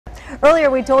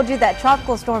Earlier we told you that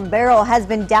Tropical Storm Beryl has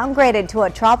been downgraded to a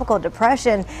tropical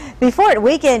depression. Before it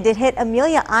weakened, it hit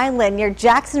Amelia Island near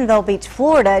Jacksonville Beach,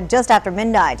 Florida just after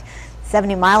midnight.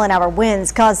 70-mile-an-hour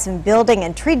winds caused some building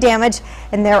and tree damage,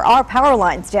 and there are power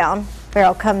lines down.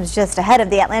 Beryl comes just ahead of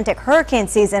the Atlantic hurricane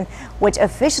season, which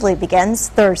officially begins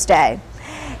Thursday.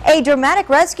 A dramatic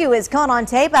rescue is caught on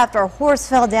tape after a horse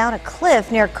fell down a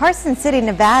cliff near Carson City,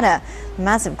 Nevada. The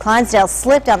massive Clydesdale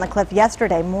slipped down the cliff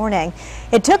yesterday morning.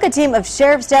 It took a team of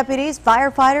sheriff's deputies,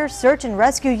 firefighters, search and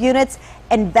rescue units,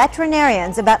 and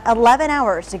veterinarians about 11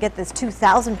 hours to get this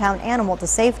 2,000-pound animal to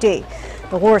safety.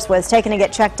 The horse was taken to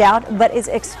get checked out, but is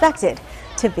expected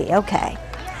to be okay.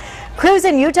 Crews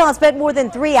in Utah spent more than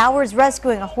 3 hours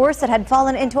rescuing a horse that had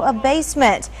fallen into a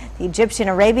basement. The Egyptian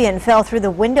Arabian fell through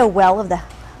the window well of the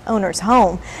owner's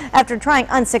home. After trying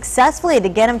unsuccessfully to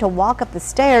get him to walk up the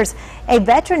stairs, a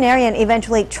veterinarian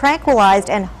eventually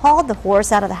tranquilized and hauled the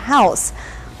horse out of the house.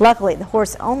 Luckily, the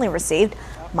horse only received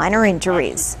minor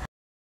injuries.